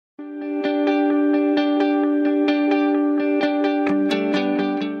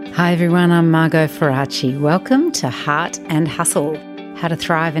Hi everyone, I'm Margot Faraci. Welcome to Heart and Hustle, How to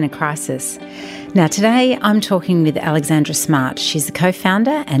Thrive in a Crisis. Now today I'm talking with Alexandra Smart. She's the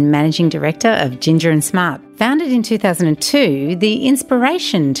co-founder and managing director of Ginger & Smart. Founded in 2002, the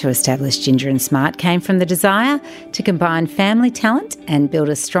inspiration to establish Ginger & Smart came from the desire to combine family talent and build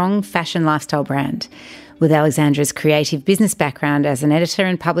a strong fashion lifestyle brand. With Alexandra's creative business background as an editor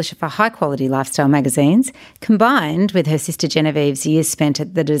and publisher for high-quality lifestyle magazines, combined with her sister Genevieve's years spent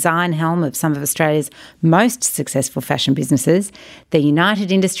at the design helm of some of Australia's most successful fashion businesses, their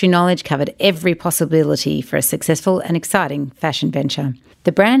united industry knowledge covered every possibility for a successful and exciting fashion venture.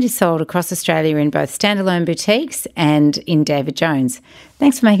 The brand is sold across Australia in both standalone boutiques and in David Jones.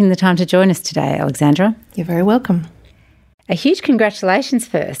 Thanks for making the time to join us today, Alexandra. You're very welcome. A huge congratulations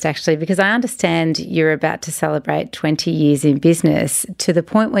first, actually, because I understand you're about to celebrate 20 years in business to the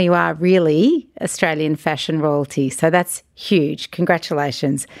point where you are really Australian fashion royalty. So that's huge.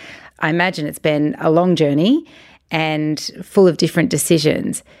 Congratulations. I imagine it's been a long journey and full of different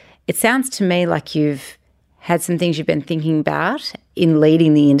decisions. It sounds to me like you've had some things you've been thinking about in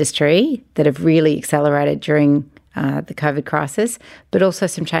leading the industry that have really accelerated during the COVID crisis, but also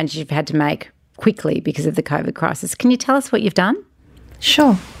some changes you've had to make quickly because of the COVID crisis. Can you tell us what you've done?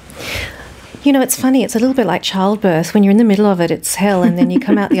 Sure. You know, it's funny. It's a little bit like childbirth. When you're in the middle of it, it's hell, and then you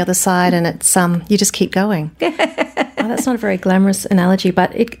come out the other side and it's you just keep going. Well, that's not a very glamorous analogy,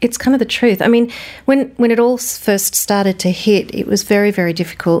 but it's kind of the truth. I mean, when it all first started to hit, it was very, very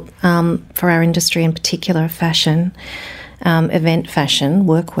difficult for our industry, in particular fashion, event fashion,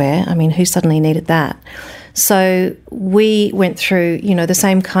 workwear. I mean, who suddenly needed that? So we went through, the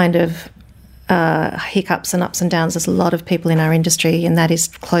same kind of hiccups and ups and downs as a lot of people in our industry, and that is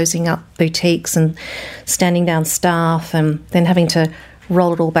closing up boutiques and standing down staff and then having to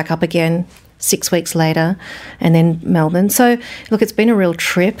roll it all back up again 6 weeks later, and then Melbourne. So, look, it's been a real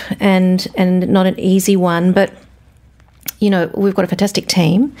trip and not an easy one, but, we've got a fantastic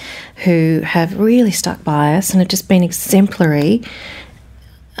team who have really stuck by us and have just been exemplary,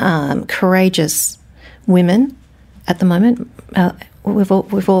 courageous women at the moment. We've all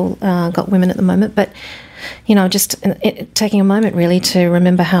got women at the moment, but, just taking a moment really to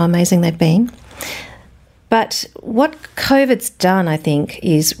remember how amazing they've been. But what COVID's done, I think,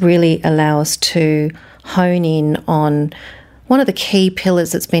 is really allow us to hone in on one of the key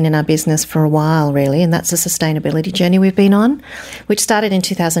pillars that's been in our business for a while, really, and that's the sustainability journey we've been on, which started in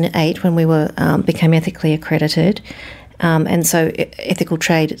 2008 when we became ethically accredited. And so ethical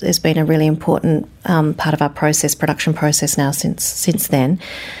trade has been a really important part of our production process now since then.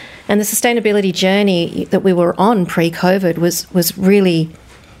 And the sustainability journey that we were on pre-COVID was really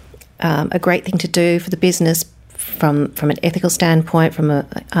a great thing to do for the business from an ethical standpoint, from a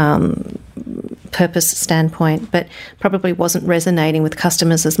purpose standpoint, but probably wasn't resonating with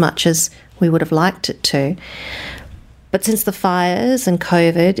customers as much as we would have liked it to. But since the fires and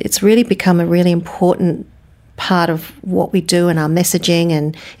COVID, it's really become a really important part of what we do and our messaging,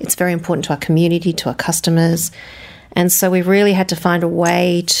 and it's very important to our community, to our customers. And so we've really had to find a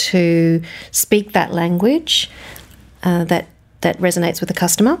way to speak that language that resonates with the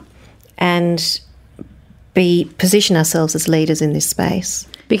customer and position ourselves as leaders in this space.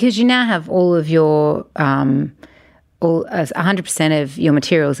 Because you now have all of your 100% of your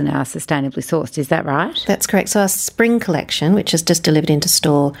materials are now sustainably sourced, is that right? That's correct. So our spring collection, which is just delivered into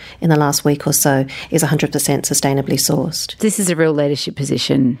store in the last week or so, is 100% sustainably sourced. This is a real leadership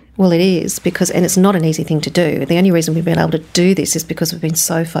position. Well, it is, and it's not an easy thing to do. The only reason we've been able to do this is because we've been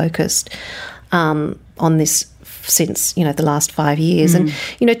so focused on this since, the last 5 years. And,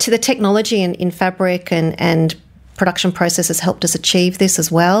 to the technology in fabric and production process has helped us achieve this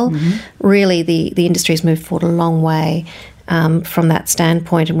as well. Really, the industry has moved forward a long way from that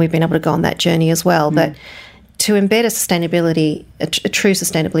standpoint, and we've been able to go on that journey as well. But to embed a true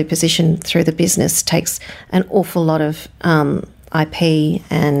sustainability position through the business takes an awful lot of IP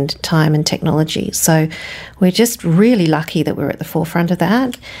and time and technology. So we're just really lucky that we're at the forefront of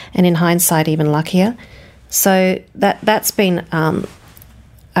that, and in hindsight, even luckier. So that's been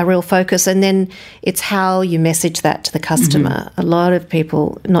a real focus, and then it's how you message that to the customer. A lot of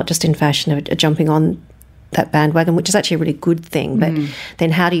people, not just in fashion, are jumping on that bandwagon, which is actually a really good thing, but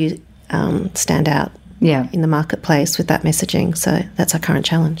then how do you stand out in the marketplace with that messaging? So that's our current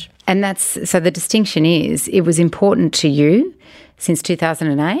challenge. And so the distinction is it was important to you since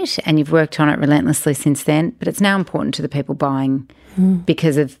 2008 and you've worked on it relentlessly since then, but it's now important to the people buying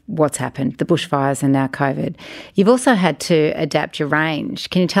because of what's happened, the bushfires and now COVID. You've also had to adapt your range.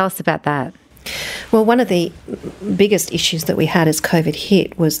 Can you tell us about that? Well, one of the biggest issues that we had as COVID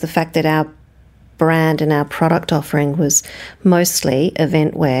hit was the fact that our brand and our product offering was mostly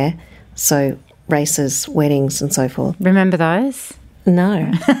event wear, so races, weddings and so forth. Remember those?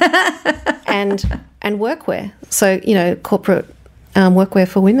 No. and workwear, so, corporate workwear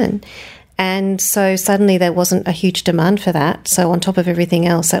for women. And so suddenly there wasn't a huge demand for that. So on top of everything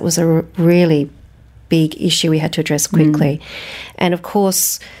else, that was a really big issue we had to address quickly. And of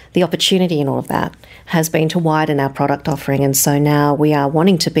course, the opportunity in all of that has been to widen our product offering. And so now we are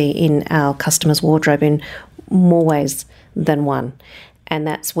wanting to be in our customers' wardrobe in more ways than one. And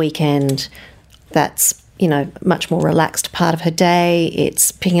that's weekend, that's, much more relaxed part of her day.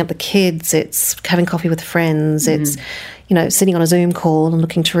 It's picking up the kids, it's having coffee with friends, it's, sitting on a Zoom call and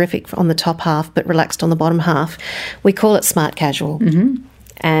looking terrific on the top half but relaxed on the bottom half. We call it smart casual.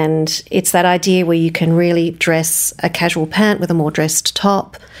 And it's that idea where you can really dress a casual pant with a more dressed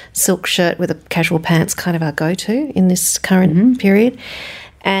top, silk shirt with a casual pants, kind of our go-to in this current period.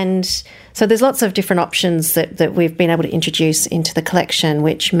 And so there's lots of different options that we've been able to introduce into the collection,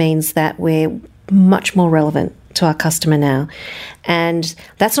 which means that we're much more relevant to our customer now. And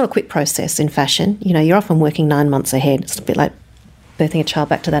that's not a quick process in fashion. You're often working 9 months ahead. It's a bit like birthing a child,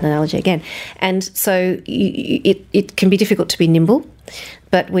 back to that analogy again. And so it can be difficult to be nimble,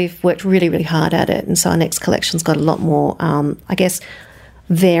 but we've worked really, really hard at it. And so our next collection's got a lot more,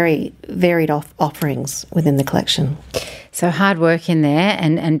 varied offerings within the collection. So hard work in there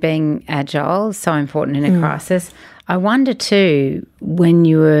and being agile is so important in a crisis. I wonder too,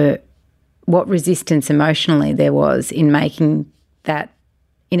 what resistance emotionally there was in making that,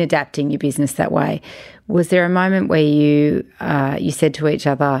 in adapting your business that way. Was there a moment where you said to each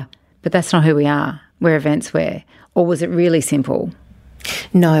other, but that's not who we are, we're events wear, or was it really simple?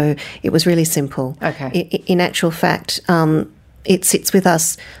 No, it was really simple. Okay. In actual fact, it sits with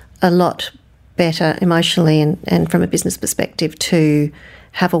us a lot better emotionally and from a business perspective to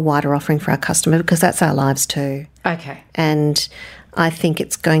have a wider offering for our customer, because that's our lives too. Okay. And I think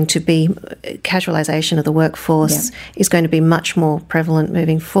it's going to be casualisation of the workforce is going to be much more prevalent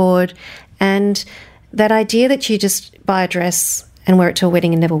moving forward. And that idea that you just buy a dress and wear it to a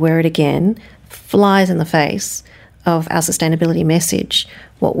wedding and never wear it again flies in the face of our sustainability message.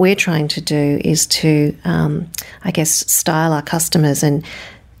 What we're trying to do is to, style our customers and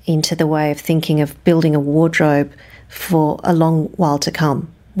into the way of thinking of building a wardrobe for a long while to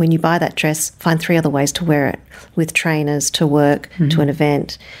come. When you buy that dress, find 3 other ways to wear it, with trainers, to work, to an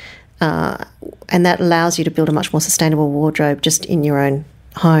event. And that allows you to build a much more sustainable wardrobe just in your own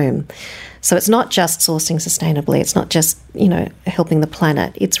home. So it's not just sourcing sustainably. It's not just, helping the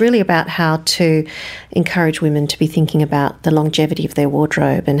planet. It's really about how to encourage women to be thinking about the longevity of their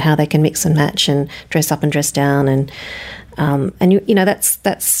wardrobe and how they can mix and match and dress up and dress down. And that's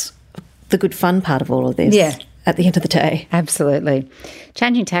the good fun part of all of this. Yeah. At the end of the day. Absolutely.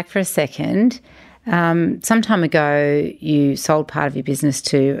 Changing tack for a second, some time ago you sold part of your business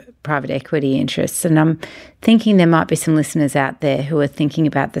to private equity interests, and I'm thinking there might be some listeners out there who are thinking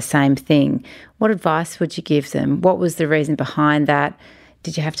about the same thing. What advice would you give them? What was the reason behind that?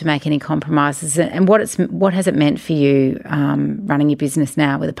 Did you have to make any compromises? And what has it meant for you running your business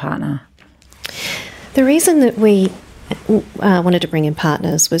now with a partner? The reason that we wanted to bring in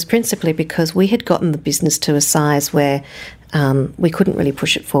partners was principally because we had gotten the business to a size where we couldn't really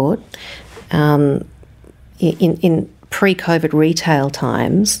push it forward. In pre-COVID retail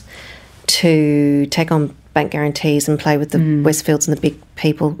times, to take on bank guarantees and play with the Westfields and the big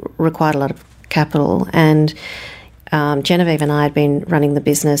people required a lot of capital. And Genevieve and I had been running the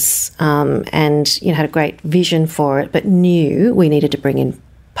business and had a great vision for it, but knew we needed to bring in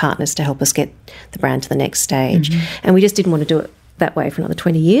partners to help us get the brand to the next stage. And we just didn't want to do it that way for another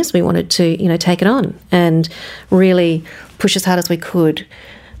 20 years. We wanted to, take it on and really push as hard as we could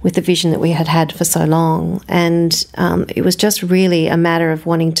with the vision that we had had for so long. And it was just really a matter of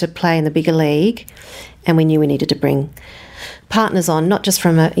wanting to play in the bigger league, and we knew we needed to bring partners on, not just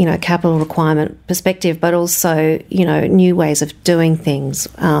from a capital requirement perspective, but also new ways of doing things.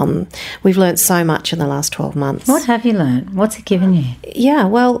 We've learned so much in the last 12 months. What have you learned? What's it given you? Yeah,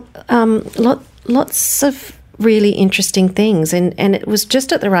 well, lots of really interesting things, and it was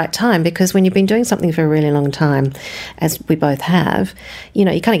just at the right time, because when you've been doing something for a really long time, as we both have, you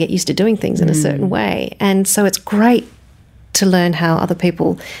kind of get used to doing things in a certain way, and so it's great to learn how other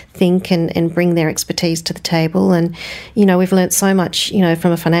people think and bring their expertise to the table. And, we've learnt so much,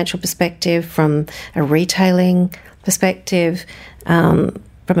 from a financial perspective, from a retailing perspective, from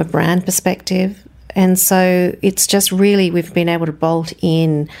a brand perspective. And so it's just really, we've been able to bolt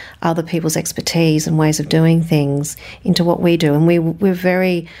in other people's expertise and ways of doing things into what we do. And we're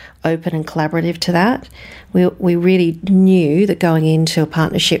very open and collaborative to that. We really knew that going into a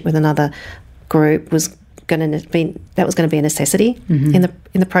partnership with another group was going to be a necessity in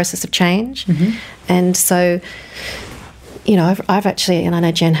the process of change. And so, you know, I've actually, and I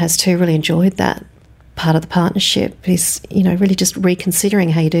know Jen has too, really enjoyed that part of the partnership, is, you know, really just reconsidering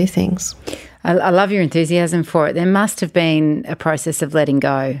how you do things. I love your enthusiasm for it. There must have been a process of letting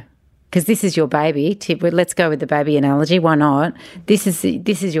go, because this is your baby. Let's go with the baby analogy. Why not? This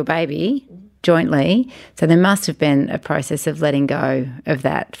is your baby jointly. So there must have been a process of letting go of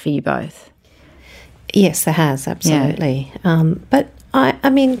that for you both. Yes, there has, absolutely. Yeah. But I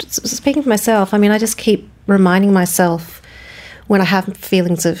mean, speaking for myself, I mean, I just keep reminding myself when I have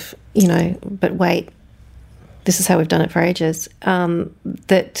feelings of, you know, but wait, this is how we've done it for ages,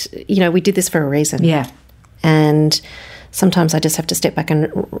 that, you know, we did this for a reason. Yeah. And sometimes I just have to step back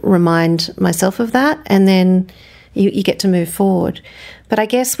and remind myself of that, and then you get to move forward. But I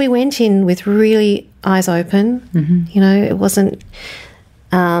guess we went in with really eyes open. You know, it wasn't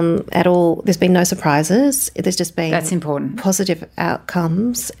at all, there's been no surprises. There's just been that's important, positive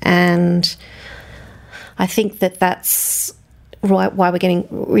outcomes. And I think that's why we're getting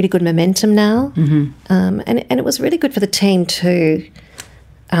really good momentum now. And it was really good for the team too,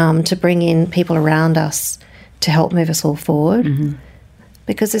 to bring in people around us to help move us all forward,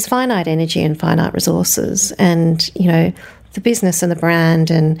 because there's finite energy and finite resources, and, you know, the business and the brand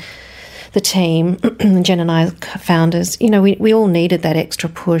and the team, Jen and I, founders, you know, we all needed that extra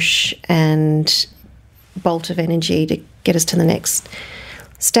push and bolt of energy to get us to the next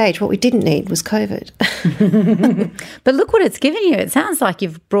stage. What we didn't need was COVID. But look what it's given you. It sounds like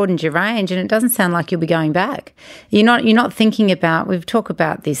you've broadened your range, and it doesn't sound like you'll be going back. You're not thinking about, we've talked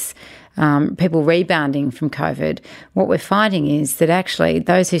about this, people rebounding from COVID. What we're finding is that actually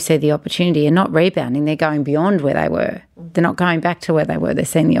those who see the opportunity are not rebounding, they're going beyond where they were. They're not going back to where they were, they're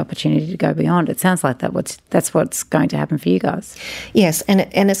seeing the opportunity to go beyond. It sounds like that's what's going to happen for you guys. Yes, and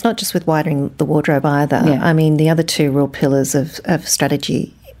it's not just with widening the wardrobe either. Yeah. I mean, the other two real pillars of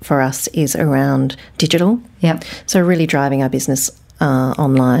strategy for us is around digital. Yep. So really driving our business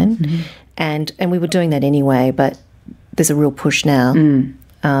online. And we were doing that anyway, but there's a real push now.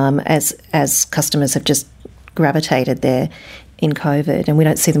 As customers have just gravitated there in COVID, and we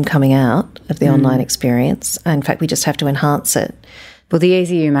don't see them coming out of the online experience. In fact, we just have to enhance it. Well, the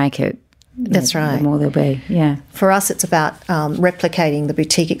easier you make it, that's right, the more there'll be. Yeah. For us, it's about replicating the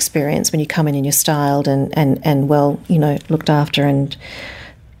boutique experience when you come in and you're styled and well, you know, looked after, and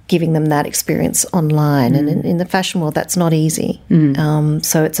giving them that experience online. And in the fashion world, that's not easy.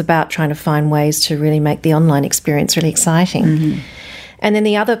 So it's about trying to find ways to really make the online experience really exciting. And then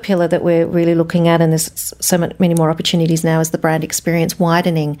the other pillar that we're really looking at, and there's so many more opportunities now, is the brand experience,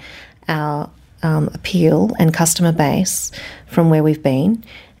 widening our appeal and customer base from where we've been,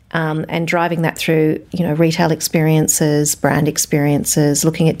 and driving that through, you know, retail experiences, brand experiences,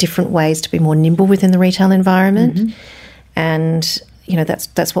 looking at different ways to be more nimble within the retail environment. And, you know,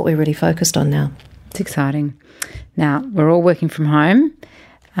 that's what we're really focused on now. It's exciting. Now, we're all working from home.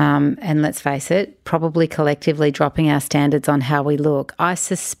 And let's face it, probably collectively dropping our standards on how we look. I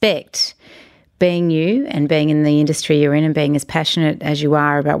suspect, being you and being in the industry you're in and being as passionate as you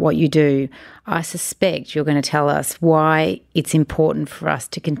are about what you do, I suspect you're going to tell us why it's important for us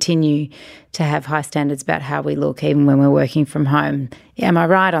to continue to have high standards about how we look even when we're working from home. Am I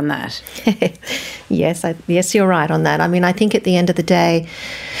right on that? Yes, you're right on that. I mean, I think at the end of the day,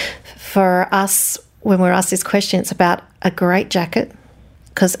 for us, when we're asked this question, it's about a great jacket,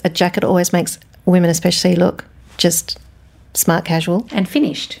 because a jacket always makes women especially look just smart casual. And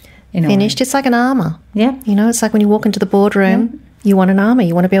finished. It's like an armour. Yeah. You know, it's like when you walk into the boardroom, you want an armour.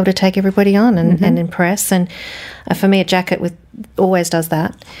 You want to be able to take everybody on and impress. And for me, a jacket always does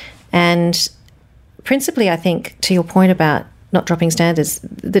that. And principally, I think, to your point about not dropping standards,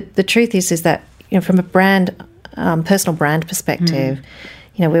 the truth is that, you know, from a brand, personal brand perspective,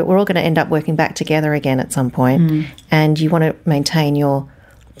 you know, we're all going to end up working back together again at some point. And you want to maintain your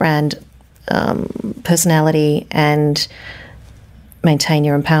brand personality and maintain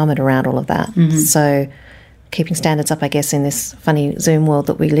your empowerment around all of that. So keeping standards up, I guess, in this funny Zoom world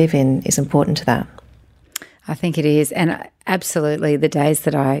that we live in is important to that. I think it is. And absolutely, the days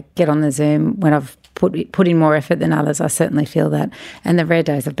that I get on the Zoom when I've put in more effort than others, I certainly feel that. And the rare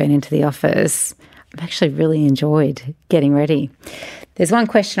days I've been into the office, I've actually really enjoyed getting ready. There's one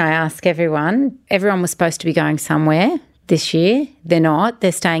question I ask everyone. Everyone was supposed to be going somewhere this year. They're not.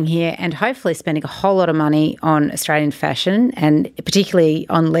 They're staying here and hopefully spending a whole lot of money on Australian fashion, and particularly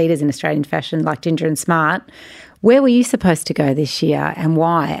on leaders in Australian fashion like Ginger and Smart. Where were you supposed to go this year and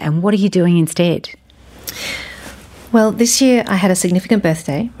why? And what are you doing instead? Well, this year I had a significant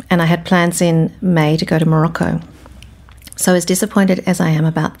birthday and I had plans in May to go to Morocco. So as disappointed as I am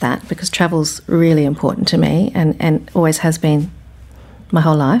about that, because travel's really important to me and always has been my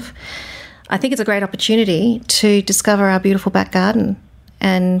whole life, I think it's a great opportunity to discover our beautiful back garden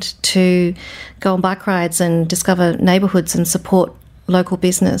and to go on bike rides and discover neighbourhoods and support local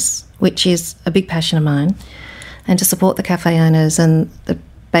business, which is a big passion of mine, and to support the cafe owners and the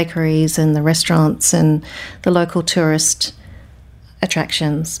bakeries and the restaurants and the local tourist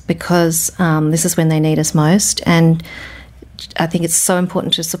attractions, because this is when they need us most. And I think it's so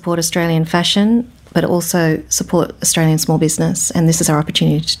important to support Australian fashion, but also support Australian small business, and this is our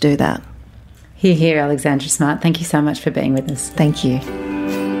opportunity to do that. Hear, hear, Alexandra Smart. Thank you so much for being with us. Thank you.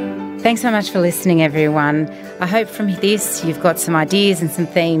 Thanks so much for listening, everyone. I hope from this you've got some ideas and some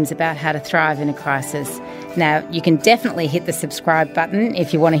themes about how to thrive in a crisis. Now, you can definitely hit the subscribe button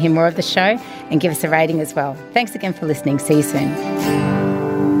if you want to hear more of the show, and give us a rating as well. Thanks again for listening. See you soon.